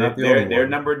 You're not the only one. They're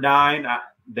number 9.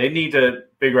 They need to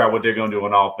figure out what they're going to do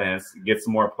on offense. Get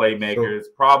some more playmakers.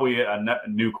 Probably a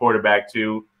new quarterback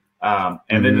too.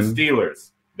 And then the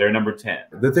Steelers, they're number 10.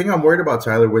 The thing I'm worried about,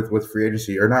 Tyler, with free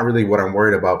agency, or not really what I'm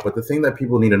worried about, but the thing that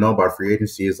people need to know about free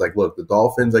agency is like, look, the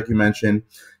Dolphins, like you mentioned,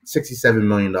 $67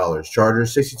 million.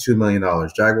 Chargers, $62 million.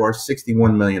 Jaguars,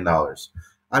 $61 million.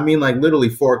 Like literally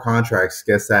 4 contracts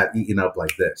gets that eaten up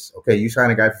like this. Okay, you sign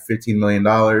a guy for $15 million.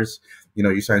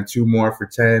 You sign 2 more for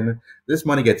 10. This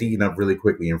money gets eaten up really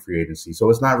quickly in free agency. So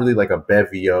it's not really like a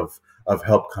bevy of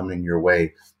help coming your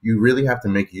way. You really have to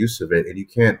make use of it, and you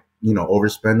can't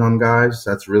overspend on guys.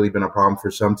 That's really been a problem for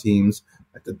some teams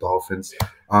like the Dolphins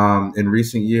in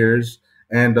recent years.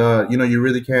 And, you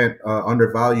really can't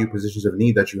undervalue positions of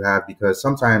need that you have because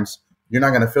sometimes you're not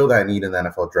going to fill that need in the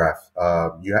NFL draft.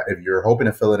 If you're hoping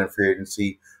to fill it in free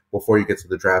agency before you get to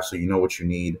the draft so you know what you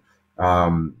need.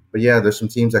 But yeah, there's some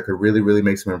teams that could really, really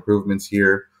make some improvements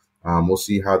here. We'll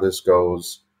see how this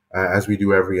goes as we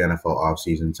do every NFL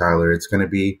offseason, Tyler. It's going to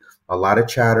be a lot of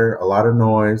chatter, a lot of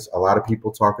noise, a lot of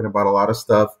people talking about a lot of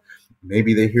stuff.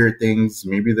 maybe they hear things,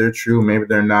 maybe they're true, maybe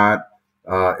they're not.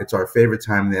 It's our favorite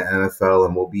time in the NFL,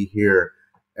 and we'll be here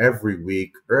every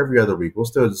week or every other week. We're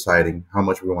still deciding how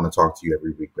much we want to talk to you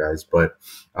every week, guys. But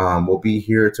we'll be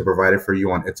here to provide it for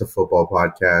you on It's a Football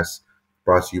Podcast,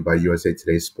 brought to you by USA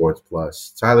Today Sports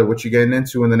Plus. Tyler, what you getting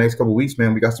into in the next couple of weeks,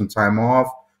 man? We got some time off.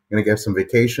 Gonna get some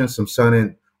vacation, some sun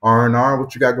in R&R.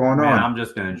 What you got going on? I'm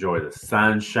just gonna enjoy the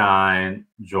sunshine,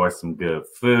 enjoy some good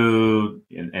food,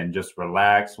 and just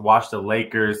relax. Watch the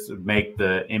Lakers make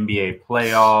the NBA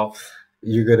playoff.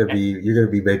 You're gonna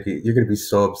be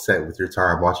so upset with your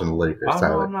time watching the Lakers. Oh,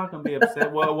 no, I'm not gonna be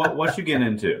upset. What you getting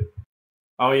into?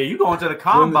 Oh yeah, you going to the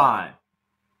combine?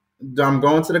 I'm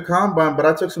going to the combine, but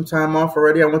I took some time off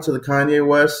already. I went to the Kanye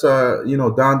West,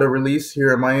 Donda release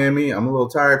here in Miami. I'm a little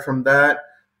tired from that.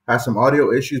 Had some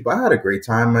audio issues, but I had a great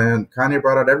time, man. Kanye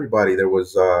brought out everybody. There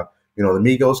was, the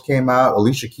Migos came out.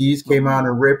 Alicia Keys came out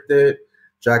and ripped it.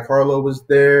 Jack Harlow was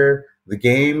there. The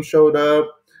Game showed up.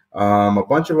 A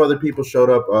bunch of other people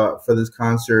showed up for this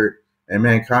concert. And,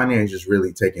 man, Kanye is just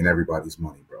really taking everybody's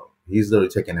money, bro. He's literally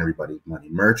taking everybody's money.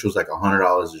 Merch was like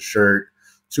 $100 a shirt,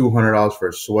 $200 for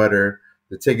a sweater.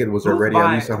 The ticket was already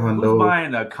at least $100. Who's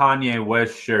buying a Kanye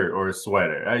West shirt or a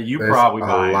sweater?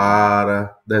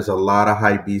 There's a lot of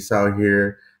hype beasts out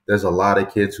here. There's a lot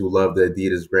of kids who love the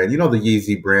Adidas brand. You know the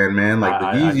Yeezy brand, man. Like the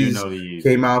Yeezys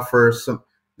came out for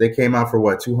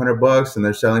what, $200, and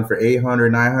they're selling for $800,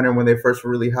 $900 when they first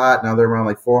were really hot. Now they're around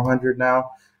like $400 now.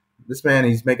 This man,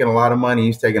 he's making a lot of money.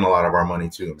 He's taking a lot of our money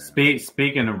too, man.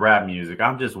 Speaking of rap music,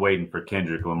 I'm just waiting for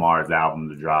Kendrick Lamar's album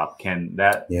to drop. Can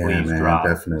that please drop?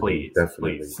 Definitely.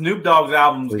 Please. Snoop Dogg's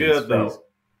album's good though.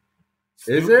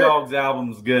 Snoop Dogg's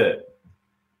album's good.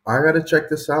 I gotta check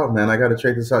this out, man.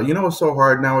 You know what's so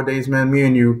hard nowadays, man? Me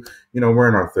and you, we're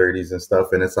in our 30s and stuff,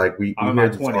 and it's like we hear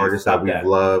these artists that we've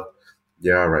loved.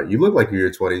 Yeah, right. You look like you're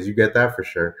in your 20s. You get that for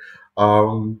sure.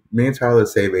 Me and Tyler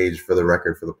same age for the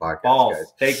record for the podcast. False.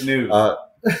 Guys. Fake news.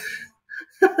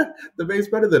 The Bay's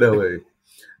better than LA.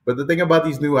 But the thing about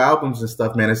these new albums and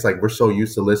stuff, man, it's like we're so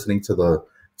used to listening to the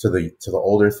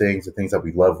older things, the things that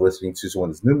we love listening to. So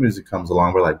when this new music comes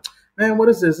along, we're like, man, what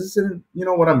is this? This isn't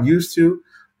what I'm used to.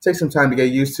 It takes some time to get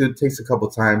used to. It takes a couple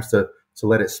times to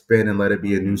let it spin and let it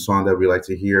be a new song that we like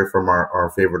to hear from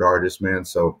our favorite artists, man.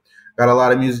 So got a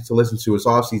lot of music to listen to. It's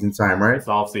off-season time, right? It's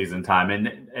off-season time.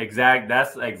 And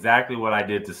that's exactly what I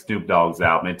did to Snoop Dogg's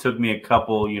album. It took me a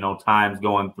couple, times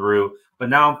going through, but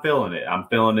now I'm feeling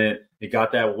it. It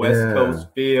got that West Coast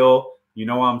feel. You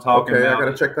know what I'm talking about. I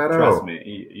got to check that out. Trust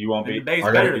me. You won't be. The Bay's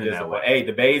better than that way. Hey,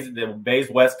 the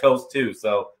Bay's West Coast too.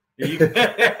 So we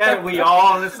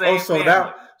all on the same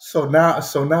family. So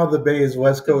now the Bay is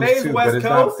West Coast too. West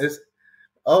Coast?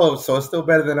 So it's still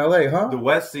better than LA, huh? The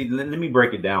West, let me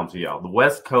break it down to y'all. The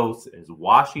West Coast is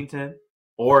Washington,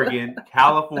 Oregon,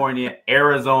 California,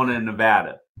 Arizona, and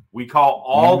Nevada. We call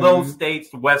all those states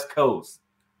the West Coast.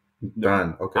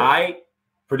 Done. Okay.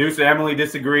 Producer Emily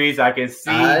disagrees. I can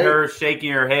see her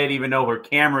shaking her head even though her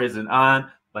camera isn't on,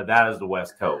 but that is the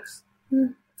West Coast. All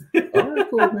right,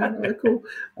 cool, man.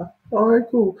 All right,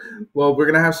 cool. Well, we're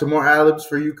going to have some more ad-libs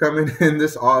for you coming in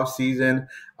this off season.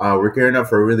 We're gearing up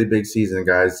for a really big season,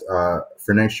 guys,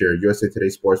 for next year. USA Today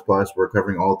Sports Plus, we're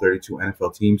covering all 32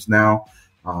 NFL teams now.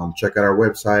 Check out our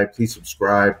website. Please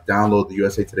subscribe. Download the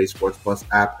USA Today Sports Plus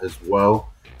app as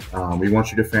well. We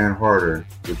want you to fan harder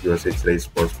with USA Today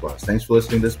Sports Plus. Thanks for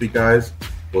listening this week, guys.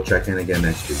 We'll check in again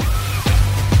next week.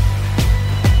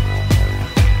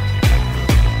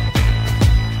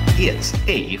 It's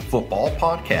a football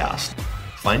podcast.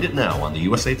 Find it now on the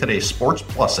USA Today Sports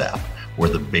Plus app, where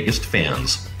the biggest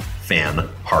fans fan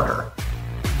harder.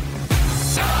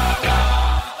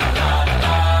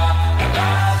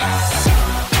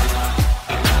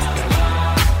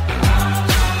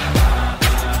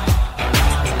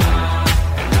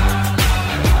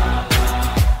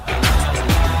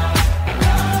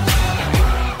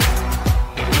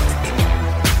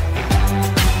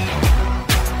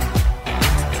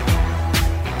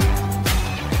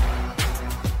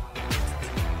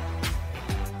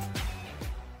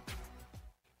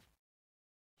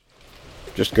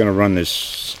 Just going to run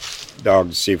this dog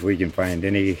to see if we can find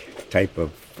any type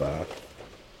of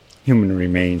human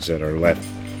remains that are left.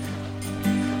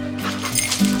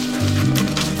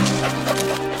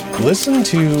 Listen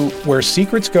to Where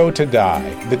Secrets Go to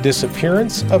Die, The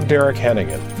Disappearance of Derek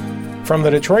Hennigan. From the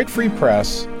Detroit Free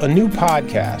Press, a new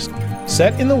podcast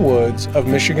set in the woods of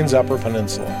Michigan's Upper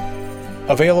Peninsula.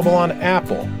 Available on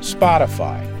Apple,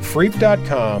 Spotify,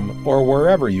 Freep.com, or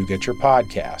wherever you get your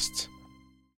podcasts.